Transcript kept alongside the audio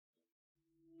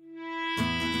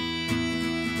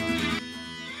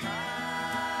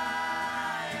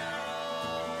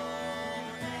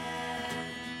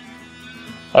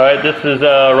Alright, this is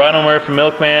Rhino Murray from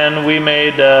Milkman. We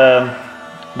made the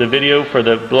video for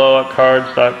the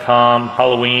blowoutcards.com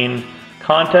Halloween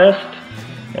contest,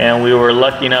 and we were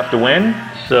lucky enough to win.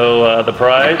 So the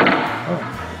prize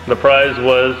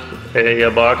was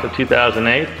a box of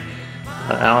 2008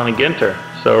 Allen and Ginter.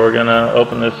 So we're going to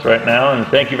open this right now, and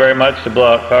thank you very much to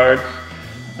Blowout Cards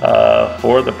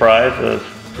for the prize. It was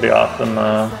a pretty awesome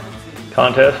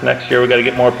contest. Next year we got to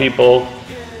get more people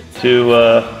to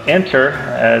enter.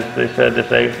 As they said, if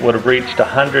they would have reached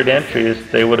 100 entries,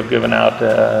 they would have given out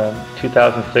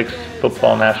 2006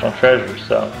 football national treasures.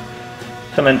 So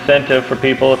some incentive for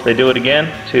people, if they do it again,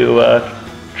 to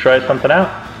try something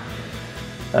out.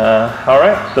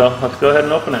 Alright, so let's go ahead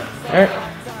and open it.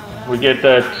 Alright. We get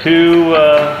 2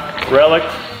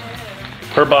 relics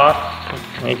per box.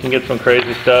 You can get some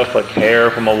crazy stuff like hair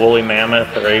from a woolly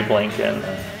mammoth or Abe Lincoln.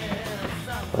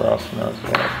 What else knows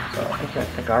what? So, I think that's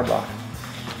a cigar box.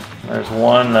 There's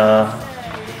one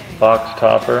box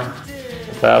topper,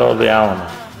 Battle of the Alamo.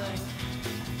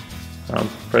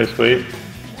 Pretty sweet.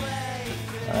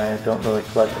 I don't really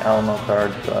collect Alamo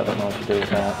cards, so I don't know what to do with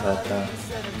that. But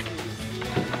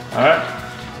all right.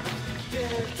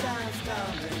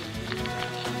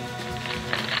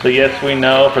 So yes, we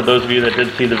know, for those of you that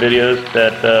did see the videos,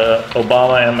 that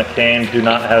Obama and McCain do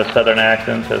not have Southern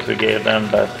accents as we gave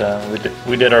them, but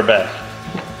we did our best.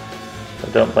 So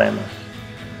don't blame us.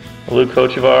 Luke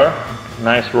Kochevar,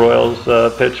 nice Royals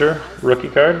pitcher, rookie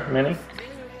card, mini.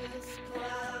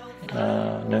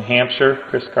 New Hampshire,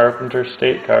 Chris Carpenter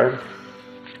state card.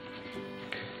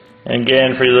 And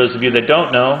again, for those of you that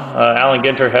don't know, Allen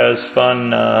Ginter has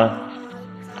fun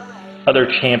other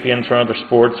champions from other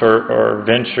sports or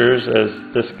ventures, as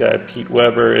this guy Pete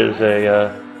Weber is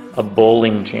a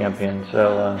bowling champion.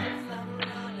 So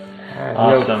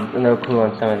awesome. No clue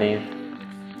on some of these.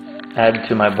 Add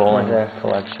to my bowling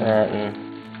collection.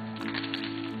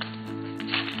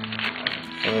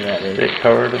 State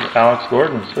card of Alex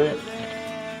Gordon, sweet.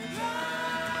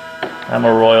 I'm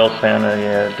a Royals fan,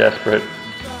 a desperate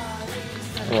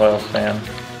Royals fan.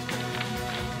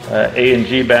 A and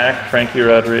G back, Frankie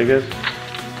Rodriguez.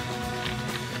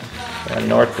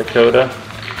 North Dakota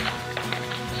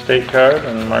state card,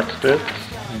 and Mark Spitz.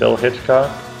 Bill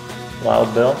Hitchcock,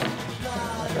 Wild Bill.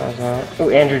 Oh,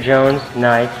 Andrew Jones,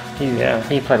 nice.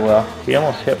 He played well. He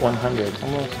almost hit 100.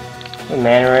 Almost.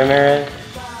 Man Ramirez.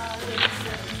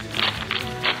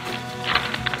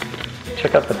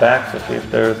 Check out the backs to see if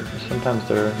sometimes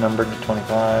they're numbered to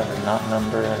 25 or not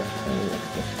numbered.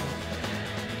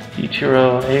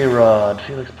 Ichiro A-Rod,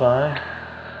 Felix Pie.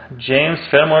 James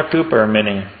Fenimore Cooper,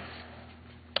 mini.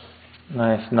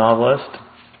 Nice novelist.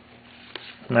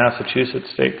 Massachusetts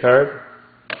state card.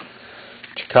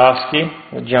 Tchaikovsky.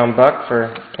 John Buck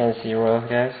for Kansas City Royals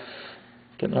guys.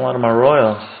 Getting a lot of my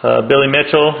Royals. Billy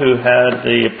Mitchell, who had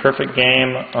the perfect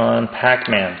game on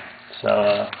Pac-Man.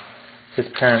 So his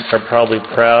parents are probably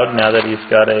proud now that he's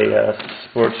got a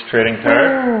sports trading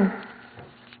card.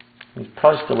 He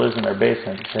probably still lives in their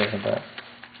basement too, but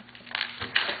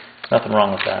nothing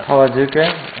wrong with that. Paula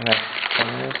Duca.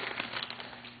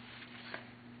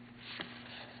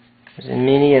 There's a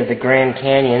mini of the Grand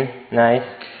Canyon. Nice.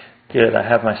 Good. I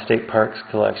have my state parks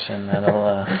collection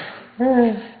that'll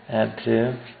add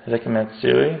to. Hideki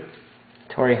Matsui.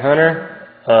 Torrey Hunter.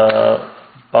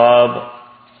 Bob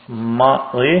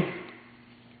Motley.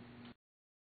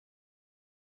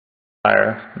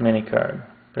 Fire mini card.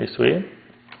 Pretty sweet.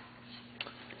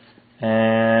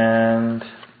 And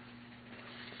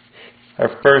our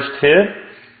first hit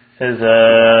is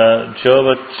a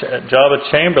Java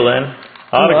Chamberlain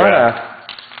autograph.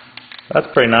 That's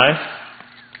pretty nice.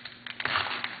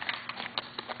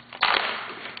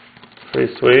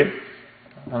 Pretty sweet.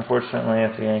 Unfortunately,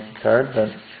 it's a Yankee card, but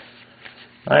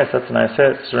nice. That's a nice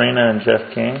hit. Serena and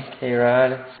Jeff King.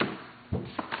 K-Rod.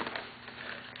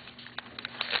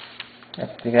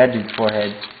 That's that dude's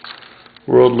forehead.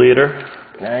 World leader.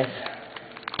 Nice.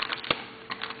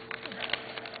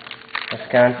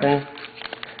 Wisconsin.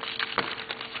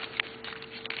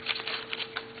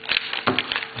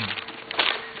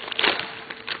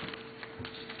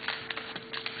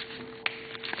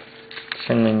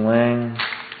 Xingming Wang.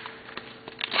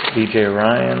 DJ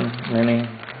Ryan, mini.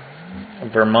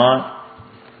 Vermont.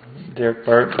 Derek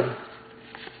Barton.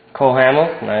 Cole Hamill.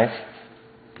 Nice.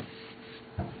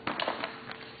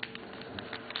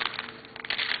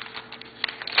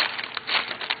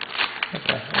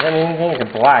 I mean, anything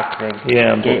is black.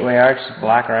 The Gateway Arch is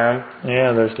black around.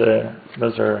 Yeah,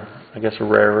 those are, I guess,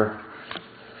 rarer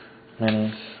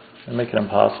minis. They make it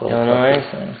impossible to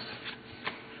collect those things.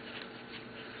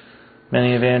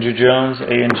 Many of Andrew Jones,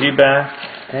 A and G back.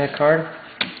 That card?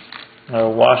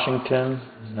 Washington.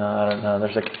 No, I don't know.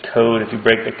 There's like a code. If you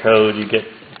break the code, you get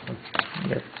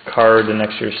your card the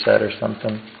next year's set or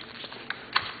something.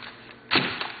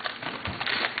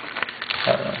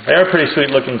 I don't know. They're pretty sweet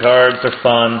looking cards. They're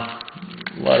fun.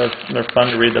 They're fun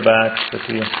to read the backs if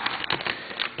you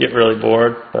get really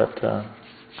bored. But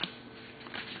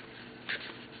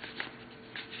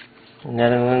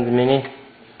Netherlands mini.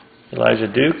 Elijah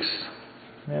Dukes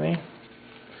mini.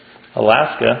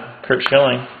 Alaska. Kurt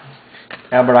Schilling.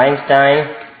 Albert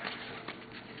Einstein.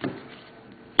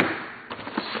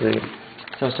 Sweet.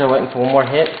 So still waiting for one more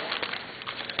hit.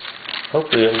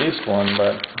 Hopefully at least one,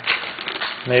 but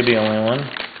maybe only one.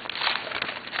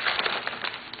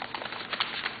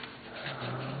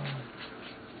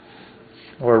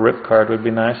 Or a rip card would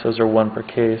be nice. Those are one per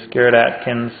case. Garrett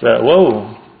Atkins.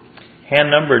 Whoa! Hand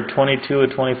numbered 22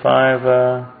 of 25.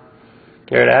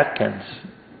 Garrett Atkins.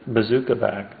 Bazooka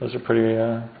back. Those are pretty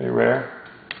rare.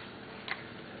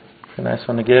 Pretty nice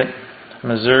one to get.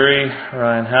 Missouri.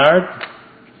 Ryan Howard.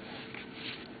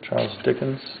 Charles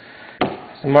Dickens.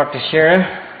 So Mark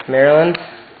Teixeira, Maryland.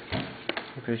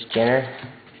 Bruce Ginter.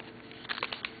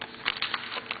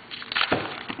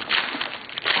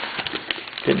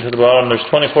 Getting to the bottom. There's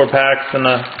 24 packs in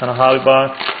a hobby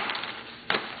box.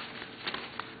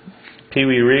 Pee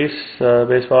Wee Reese,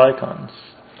 baseball icons.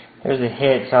 There's a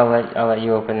hit, so I'll let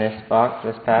you open this box,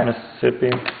 this pack.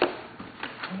 Mississippi.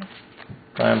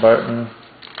 Brian Barton.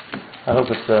 I hope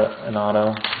it's an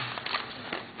auto.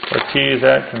 Ortiz,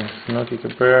 Atkins, Milky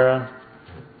Cabrera.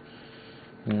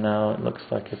 No, it looks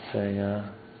like it's a.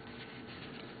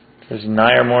 There's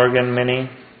Nair Morgan mini.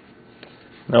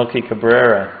 Milky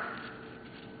Cabrera.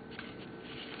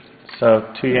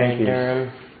 So 2 Yankees.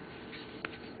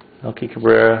 Milky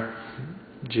Cabrera,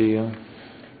 Gio.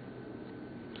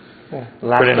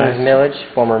 Last nice.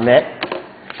 Millage, former Met.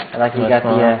 I like you got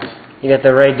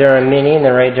the Ray Durham mini and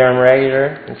the Ray Durham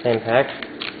regular in the same pack.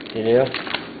 You do.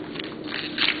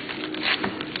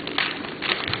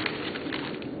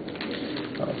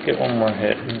 Let's get one more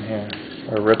hit in here,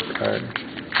 or a rip card.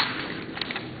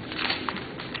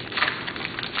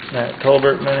 Matt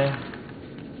Colbert mini.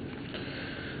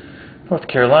 North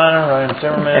Carolina, Ryan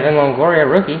Zimmerman. Evan Longoria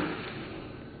rookie.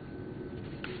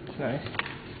 That's nice.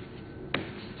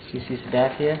 CC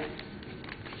Sabathia.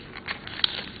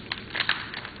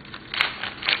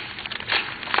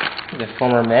 The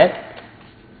former Met.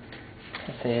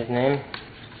 I'll say his name.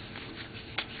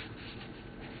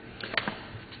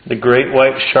 The Great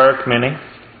White Shark mini.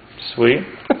 Sweet.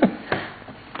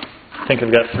 I think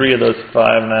I've got 3 of those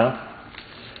 5 now.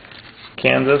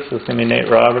 Kansas, this is going to be Nate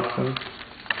Robertson.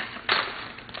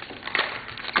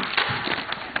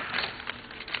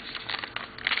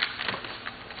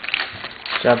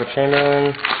 Jabba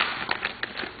Chamberlain.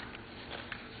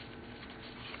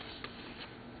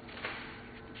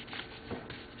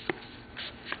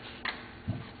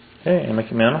 Hey, and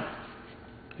Mickey Mantle.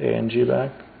 A&G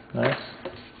back. Nice.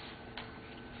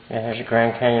 And here's your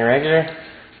Grand Canyon regular.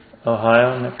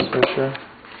 Ohio, Nick Swisher.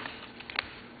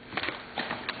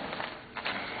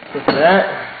 Look at that.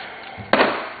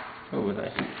 What was I?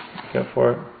 Go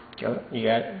for it. Go. You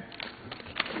got it.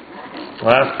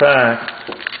 Last pack.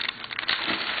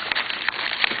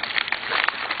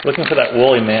 Looking for that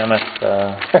woolly mammoth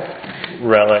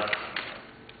relic.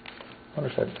 I wonder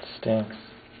if that stinks.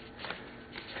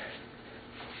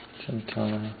 Jim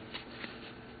Tillman.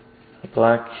 A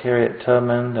black Harriet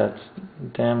Tubman that's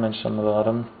damaged on the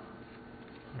bottom,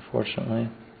 unfortunately.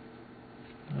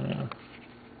 Yeah.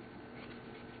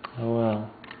 Oh well.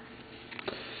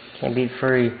 Can't beat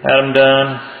free. Adam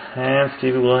Dunn and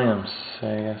Stevie Williams,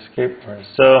 a skateboarder.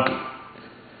 So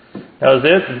that was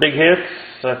it. The big hits,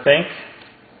 I think,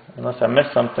 unless I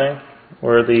missed something,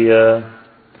 were the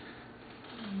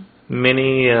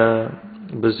mini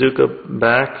bazooka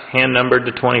back, hand numbered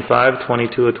to 25,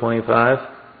 22 of 25.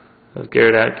 That was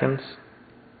Garrett Atkins.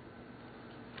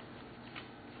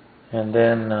 And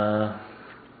then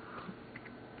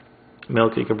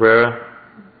Milky Cabrera,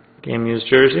 game used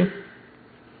jersey.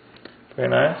 Very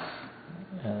nice.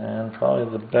 And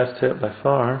probably the best hit by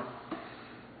far,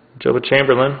 Jabba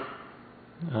Chamberlain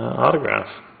autograph.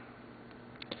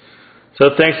 So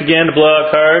thanks again to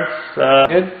Blowout Cards.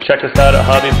 Check us out at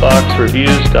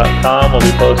hobbyboxreviews.com. We'll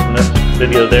be posting this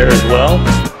video there as well.